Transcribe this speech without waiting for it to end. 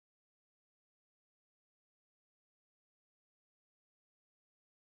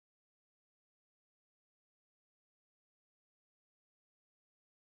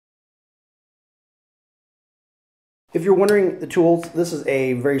If you're wondering the tools, this is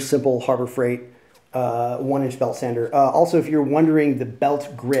a very simple Harbor Freight 1-inch belt sander. Also, if you're wondering the belt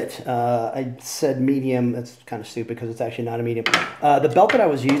grit, I said medium. That's kind of stupid because it's actually not a medium. The belt that I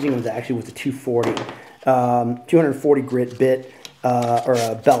was using was actually with the 240 grit bit, or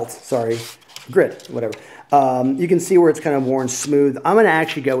a belt, sorry, grit, whatever. You can see where it's kind of worn smooth. I'm going to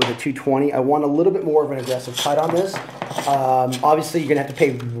actually go with a 220. I want a little bit more of an aggressive cut on this. Obviously, you're going to have to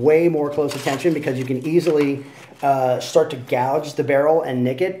pay way more close attention because you can easily start to gouge the barrel and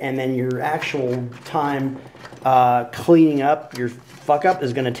nick it, and then your actual time cleaning up your fuck up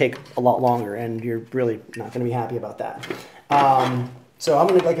is going to take a lot longer, and you're really not going to be happy about that. So I'm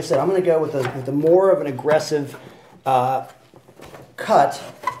going to, like I said, I'm going to go with the more of an aggressive cut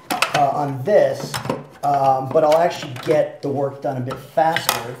on this, but I'll actually get the work done a bit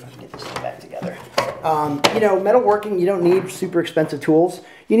faster if I can get this thing back together. You know, metalworking, you don't need super expensive tools.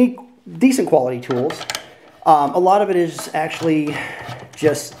 You need decent quality tools. A lot of it is actually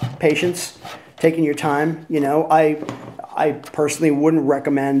just patience, taking your time. You know, I personally wouldn't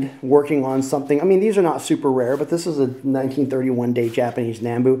recommend working on something. I mean, these are not super rare, but this is a 1931 date Japanese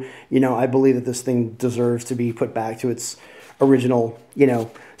Nambu. You know, I believe that this thing deserves to be put back to its original, you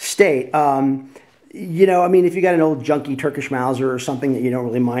know, state. You know, I mean, if you got an old junky Turkish Mauser or something that you don't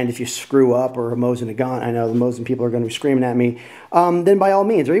really mind if you screw up, or a Mosin Nagant, I know the Mosin people are going to be screaming at me, then by all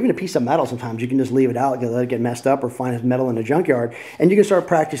means, or even a piece of metal sometimes, you can just leave it out, let it get messed up, or find metal in a junkyard, and you can start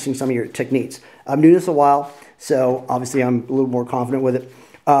practicing some of your techniques. I'm doing this a while, so obviously I'm a little more confident with it.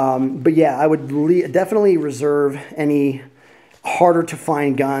 But yeah, I would definitely reserve any harder to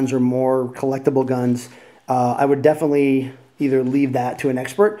find guns or more collectible guns. I would definitely either leave that to an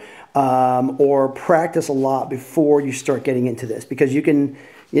expert, or practice a lot before you start getting into this, because you can,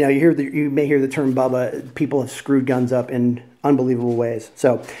 you know, you may hear the term Bubba. People have screwed guns up in unbelievable ways.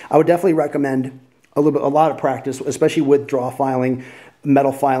 So I would definitely recommend a lot of practice, especially with draw filing,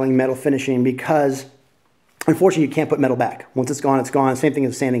 metal finishing, because unfortunately you can't put metal back. Once it's gone, it's gone. Same thing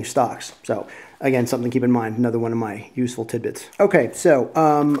as sanding stocks. So again, something to keep in mind. Another one of my useful tidbits. Okay, so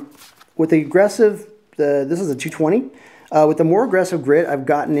with the aggressive, this is a 220. With the more aggressive grit, I've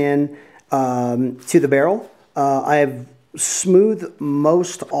gotten in to the barrel. I have smoothed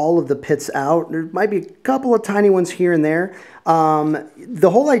most all of the pits out. There might be a couple of tiny ones here and there. The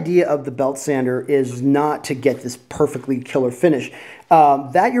whole idea of the belt sander is not to get this perfectly killer finish.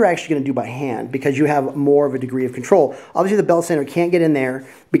 That you're actually going to do by hand because you have more of a degree of control. Obviously, the belt sander can't get in there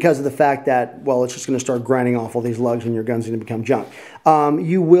because of the fact that, well, it's just going to start grinding off all these lugs and your gun's going to become junk.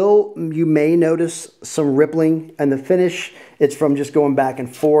 You may notice some rippling in the finish. It's from just going back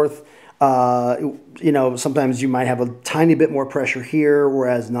and forth. You know, sometimes you might have a tiny bit more pressure here,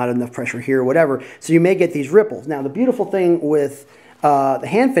 whereas not enough pressure here, whatever. So you may get these ripples. Now, the beautiful thing with the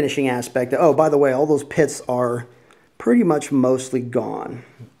hand finishing aspect, oh, by the way, all those pits are pretty much mostly gone.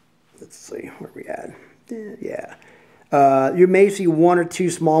 Let's see, where are we at? Yeah. You may see one or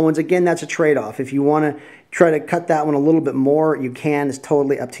two small ones. Again, that's a trade-off. If you want to try to cut that one a little bit more, you can. It's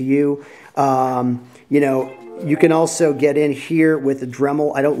totally up to you. You know, you can also get in here with a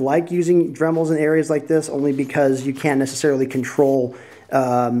Dremel. I don't like using Dremels in areas like this only because you can't necessarily control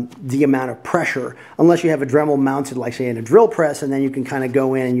the amount of pressure unless you have a Dremel mounted, like say in a drill press, and then you can kind of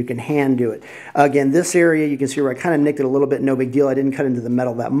go in and you can hand do it. Again, this area you can see where I kind of nicked it a little bit, no big deal. I didn't cut into the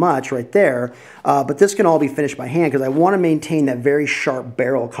metal that much right there, but this can all be finished by hand because I want to maintain that very sharp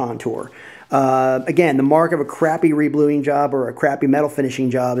barrel contour. Again, the mark of a crappy rebluing job or a crappy metal finishing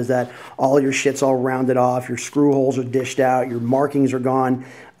job is that all your shit's all rounded off, your screw holes are dished out, your markings are gone.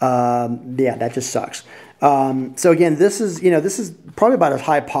 Yeah, that just sucks. So again, this is probably about as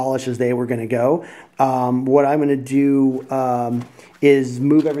high polish as they were going to go. What I'm going to do is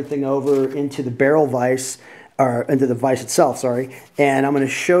move everything over into the barrel vise, or into the vise itself, sorry, and I'm going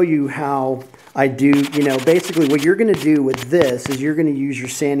to show you how I do, you know, basically what you're going to do with this is you're going to use your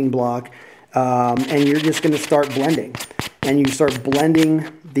sanding block, and you're just going to start blending. And you start blending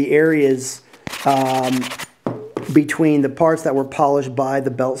the areas between the parts that were polished by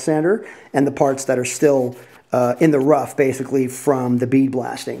the belt sander and the parts that are still in the rough, basically, from the bead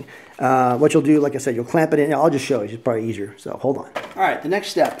blasting. What you'll do, like I said, you'll clamp it in. I'll just show you. It's probably easier. So hold on. All right, the next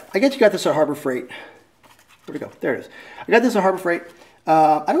step. I guess you got this at Harbor Freight. Where'd it go? There it is. I got this at Harbor Freight.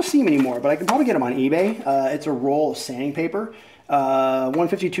 I don't see them anymore, but I can probably get them on eBay. It's a roll of sanding paper.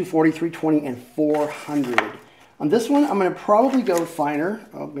 150, 240, 320, and 400. On this one, I'm going to probably go finer.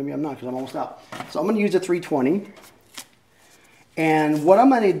 Oh, maybe I'm not because I'm almost out. So I'm going to use a 320. And what I'm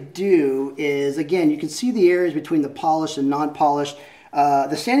going to do is, again, you can see the areas between the polished and non-polished.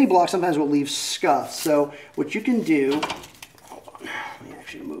 The sanding block sometimes will leave scuffs. So what you can do, hold on, let me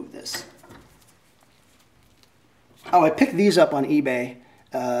actually move this. Oh, I picked these up on eBay,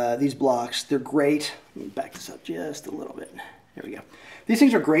 these blocks. They're great. Let me back this up just a little bit. There we go. These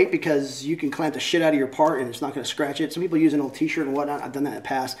things are great because you can clamp the shit out of your part and it's not going to scratch it. Some people use an old t-shirt and whatnot. I've done that in the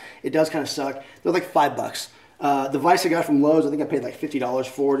past. It does kind of suck. They're like $5. The vise I got from Lowe's, I think I paid like $50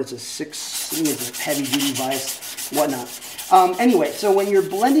 for it. It's a heavy duty vise, whatnot. Anyway, so when you're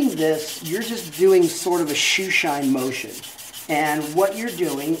blending this, you're just doing sort of a shoe shine motion. And what you're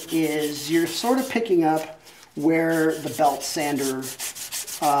doing is you're sort of picking up where the belt sander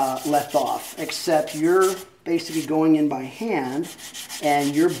left off, except you're basically going in by hand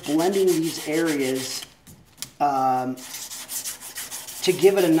and you're blending these areas to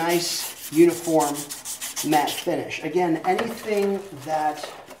give it a nice uniform matte finish. Again, anything that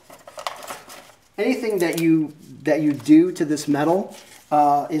you do to this metal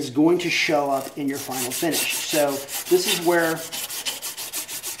is going to show up in your final finish. So this is where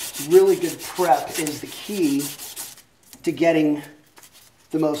really good prep is the key to getting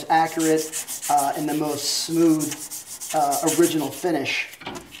the most accurate and the most smooth original finish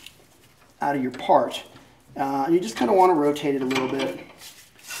out of your part. You just kind of want to rotate it a little bit.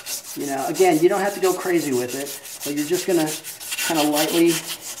 You know, again, you don't have to go crazy with it, but you're just going to kind of lightly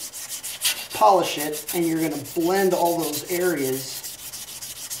polish it, and you're going to blend all those areas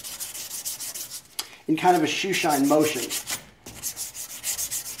in kind of a shoe shine motion.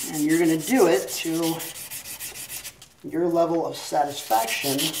 And you're going to do it to your level of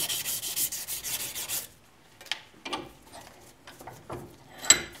satisfaction.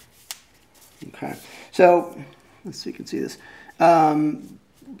 Okay, so let's see if you can see this.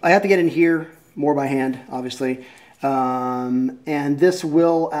 I have to get in here more by hand, obviously. And this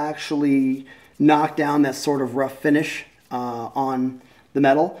will actually knock down that sort of rough finish on the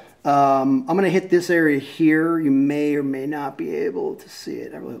metal. I'm going to hit this area here. You may or may not be able to see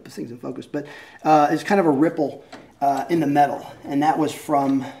it. I really hope this thing's in focus. But it's kind of a ripple in the metal. And that was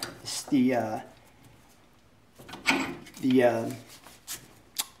from the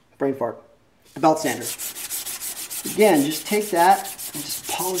brain fart, the belt sander. Again, just take that and just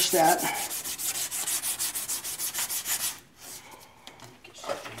polish that.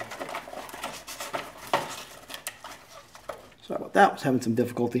 Sorry about that, I was having some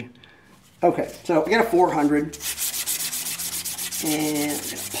difficulty. Okay, so I got a 400. And I'm going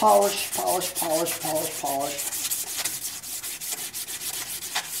to polish, polish, polish, polish, polish.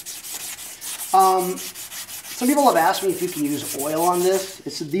 Some people have asked me if you can use oil on this.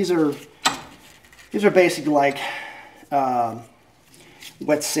 These are basically like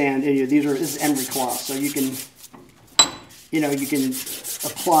wet sand. This is emery cloth, so you can, you can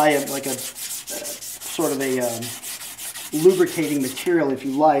apply like a sort of a lubricating material if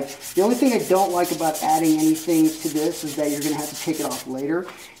you like. The only thing I don't like about adding anything to this is that you're going to have to take it off later.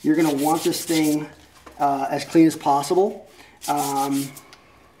 You're going to want this thing as clean as possible.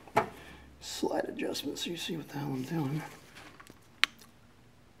 Slight adjustment so you see what the hell I'm doing.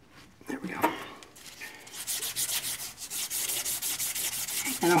 There we go.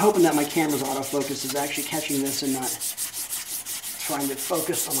 And I'm hoping that my camera's autofocus is actually catching this and not trying to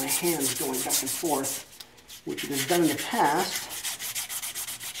focus on my hands going back and forth, which it has done in the past.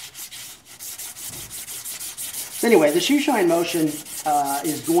 Anyway, the shoe shine motion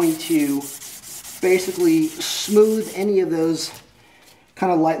is going to basically smooth any of those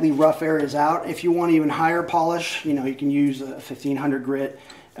kind of lightly rough areas out. If you want even higher polish, you can use a 1500 grit,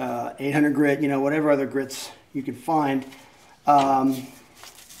 800 grit, whatever other grits you can find.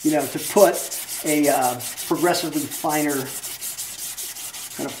 To put a progressively finer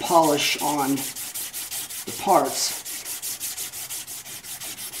kind of polish on the parts.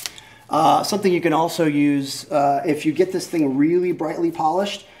 Something you can also use, if you get this thing really brightly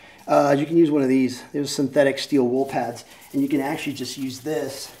polished, you can use one of these. There's synthetic steel wool pads, and you can actually just use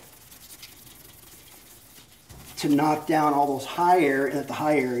this to knock down all those high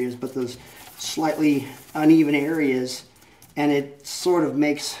areas, but those slightly uneven areas. And it sort of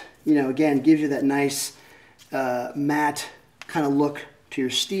makes, again, gives you that nice matte kind of look to your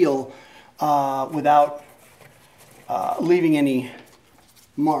steel without leaving any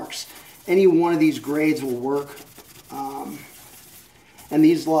marks. Any one of these grades will work. And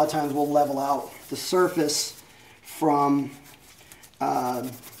these a lot of times will level out the surface from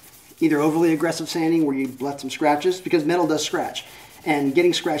either overly aggressive sanding where you left some scratches, because metal does scratch. And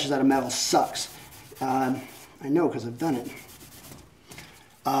getting scratches out of metal sucks. I know because I've done it.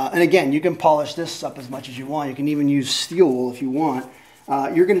 And again, you can polish this up as much as you want. You can even use steel wool if you want.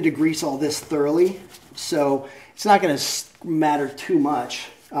 You're going to degrease all this thoroughly, so it's not going to matter too much.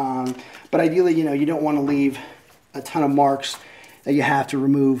 But ideally, you don't want to leave a ton of marks that you have to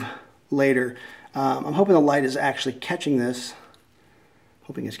remove later. I'm hoping the light is actually catching this.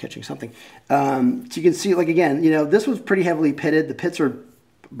 Hoping it's catching something. So you can see, like, again, you know, this was pretty heavily pitted. The pits are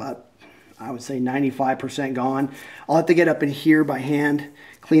about, I would say, 95% gone. I'll have to get up in here by hand,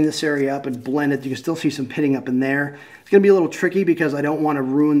 clean this area up and blend it. You can still see some pitting up in there. It's going to be a little tricky because I don't want to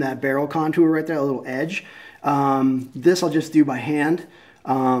ruin that barrel contour right there, a little edge. This I'll just do by hand.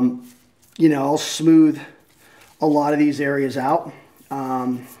 You know, I'll smooth a lot of these areas out.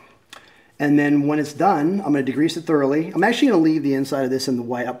 And then when it's done, I'm going to degrease it thoroughly. I'm actually going to leave the inside of this in the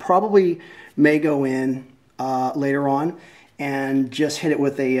white. I probably may go in later on and just hit it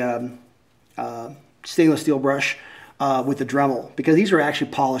with a stainless steel brush with the Dremel, because these are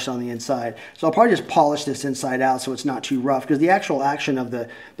actually polished on the inside. So I'll probably just polish this inside out so it's not too rough, because the actual action of the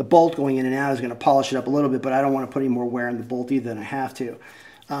bolt going in and out is going to polish it up a little bit, but I don't want to put any more wear on the bolt either than I have to.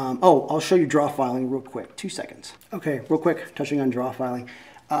 Oh, I'll show you draw filing real quick. 2 seconds. Okay, real quick, touching on draw filing.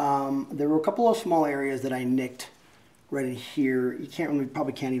 There were a couple of small areas that I nicked right in here. You can't really,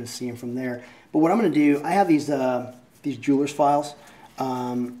 probably can't even see them from there. But what I'm going to do, I have these jeweler's files,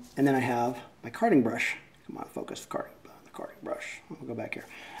 and then I have my carding brush. Come on, focus, the carding brush. I'll go back here.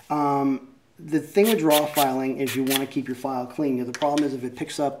 The thing with draw filing is you want to keep your file clean. The problem is if it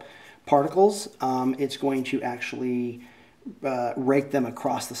picks up particles, it's going to actually rake them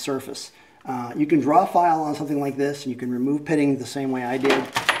across the surface. You can draw file on something like this, and you can remove pitting the same way I did.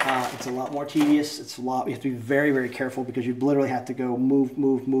 It's a lot more tedious. It's a lot. You have to be very, very careful, because you literally have to go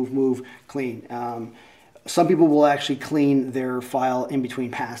move, clean. Some people will actually clean their file in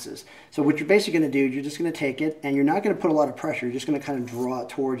between passes. So what you're basically going to do, you're just going to take it, and you're not going to put a lot of pressure. You're just going to kind of draw it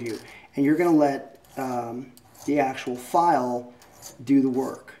toward you, and you're going to let the actual file do the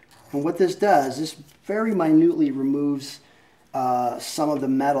work. And what this does, this very minutely removes some of the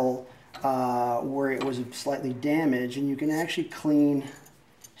metal where it was slightly damaged, and you can actually clean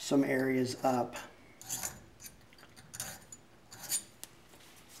some areas up.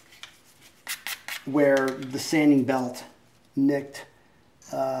 Where the sanding belt nicked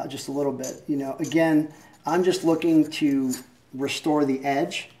just a little bit. You know, again, I'm just looking to restore the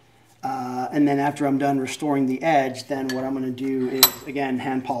edge, and then after I'm done restoring the edge, then what I'm going to do is, again,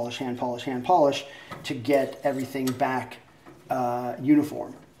 hand polish to get everything back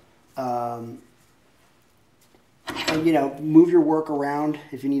uniform. And, you know, move your work around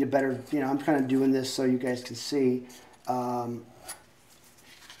if you need a better, you know, I'm kind of doing this so you guys can see.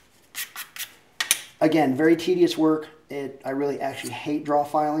 Again, very tedious work. I really actually hate draw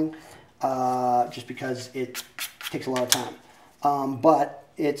filing just because it takes a lot of time. But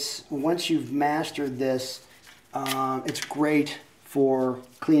it's, once you've mastered this, it's great for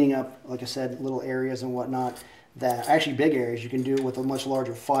cleaning up, like I said, little areas and whatnot. That actually big areas you can do it with a much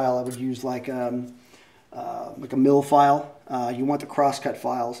larger file. I would use like a mill file. You want the crosscut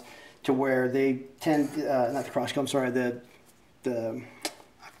files to where they tend, not the crosscut, I'm sorry, the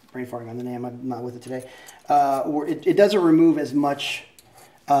brain farting on the name, I'm not with it today. Where it doesn't remove as much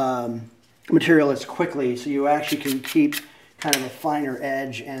material as quickly, so you actually can keep kind of a finer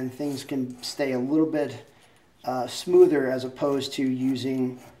edge and things can stay a little bit smoother, as opposed to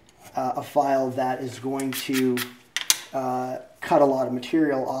using a file that is going to cut a lot of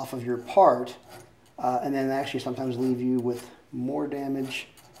material off of your part and then actually sometimes leave you with more damage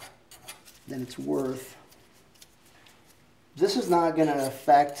than it's worth. This is not going to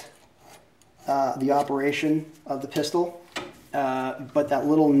affect the operation of the pistol, but that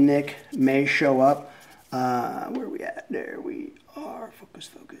little nick may show up. Where are we at? There we are. Focus,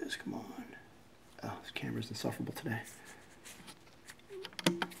 focus. Come on. Oh, this camera's insufferable today.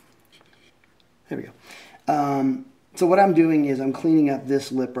 There we go. So what I'm doing is I'm cleaning up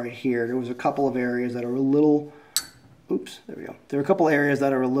this lip right here. There was a couple of areas that are a little, oops, there we go. There are a couple areas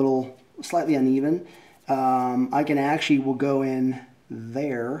that are a little slightly uneven. I can actually will go in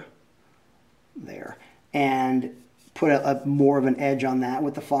there, and put a more of an edge on that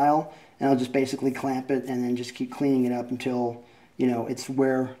with the file, and I'll just basically clamp it and then just keep cleaning it up until, you know, it's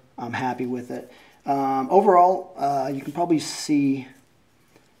where I'm happy with it. Overall, you can probably see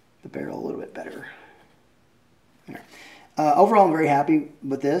the barrel a little bit better. There. Overall, I'm very happy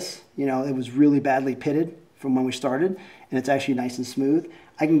with this. You know, it was really badly pitted from when we started, and it's actually nice and smooth.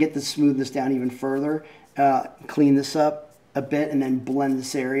 I can get the smoothness down even further, clean this up a bit, and then blend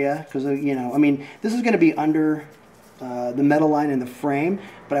this area, because, you know, I mean, this is going to be under the metal line in the frame,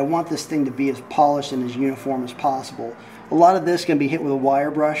 but I want this thing to be as polished and as uniform as possible. A lot of this can be hit with a wire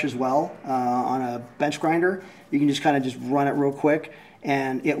brush as well on a bench grinder. You can just kind of just run it real quick,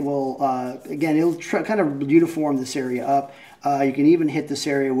 and it will, again, it'll kind of uniform this area up. You can even hit this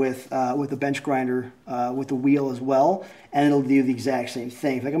area with a bench grinder with the wheel as well, and it'll do the exact same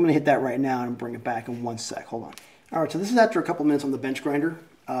thing. In fact, I'm going to hit that right now and bring it back in 1 sec. Hold on. All right, so this is after a couple minutes on the bench grinder.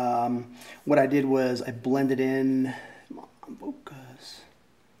 What I did was I blended in, come on, focus.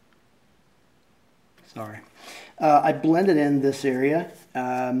 Sorry. I blended in this area.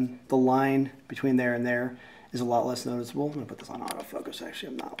 The line between there and there is a lot less noticeable. I'm going to put this on autofocus. Actually,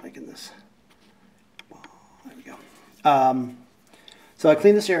 I'm not liking this. There we go. So I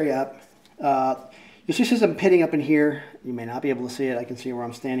cleaned this area up. You see some pitting up in here. You may not be able to see it. I can see where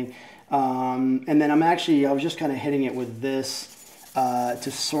I'm standing. And then I was just kind of hitting it with this to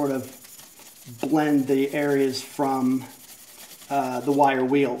sort of blend the areas from the wire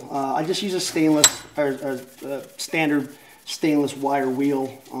wheel. I just use a stainless or standard stainless wire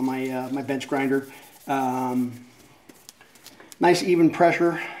wheel on my my bench grinder. Nice even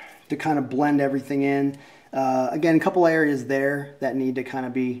pressure to kind of blend everything in. Again, a couple areas there that need to kind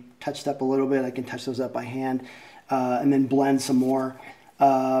of be touched up a little bit. I can touch those up by hand and then blend some more.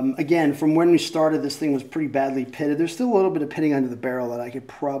 Again, from when we started, this thing was pretty badly pitted. There's still a little bit of pitting under the barrel that I could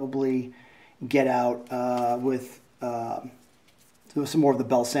probably get out with some more of the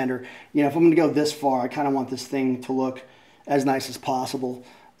belt sander. You know, if I'm going to go this far, I kind of want this thing to look as nice as possible.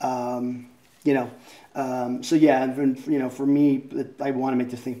 You know, so yeah, you know, for me, I want to make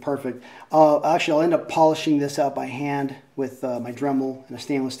this thing perfect. Actually, I'll end up polishing this out by hand with my Dremel and a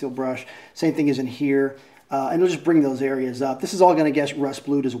stainless steel brush. Same thing as in here. And it'll just bring those areas up. This is all going to get rust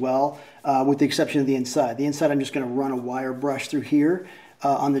blued as well, with the exception of the inside. The inside, I'm just going to run a wire brush through here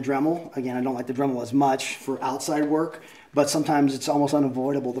on the Dremel. Again, I don't like the Dremel as much for outside work, but sometimes it's almost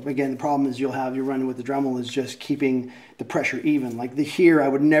unavoidable. Again, the problem is you're running with the Dremel is just keeping the pressure even. Like here, I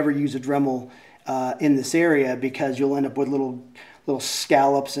would never use a Dremel in this area because you'll end up with little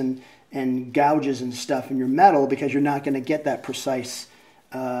scallops and gouges and stuff in your metal because you're not going to get that precise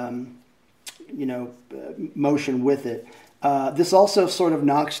you know, motion with it. This also sort of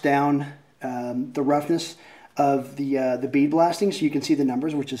knocks down the roughness of the bead blasting, so you can see the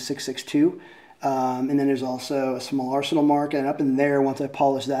numbers, which is 662. And then there's also a small arsenal mark, and up in there, once I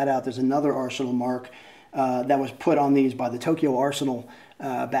polish that out, there's another arsenal mark that was put on these by the Tokyo Arsenal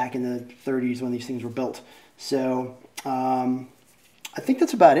back in the 30s when these things were built. So I think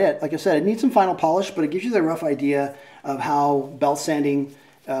that's about it. Like I said, it needs some final polish, but it gives you the rough idea of how belt sanding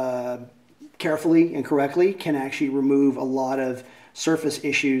carefully and correctly can actually remove a lot of surface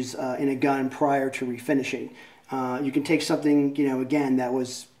issues in a gun prior to refinishing. You can take something, you know, again, that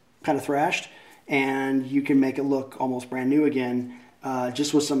was kind of thrashed, and you can make it look almost brand new again,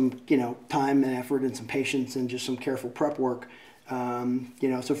 just with some, you know, time and effort and some patience and just some careful prep work. You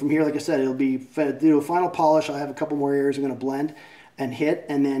know, so from here, like I said, it'll be do a final polish. I have a couple more areas I'm going to blend and hit,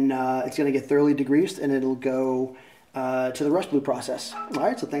 and then it's going to get thoroughly degreased, and it'll go to the rust blue process. All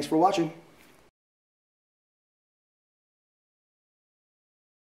right, so thanks for watching.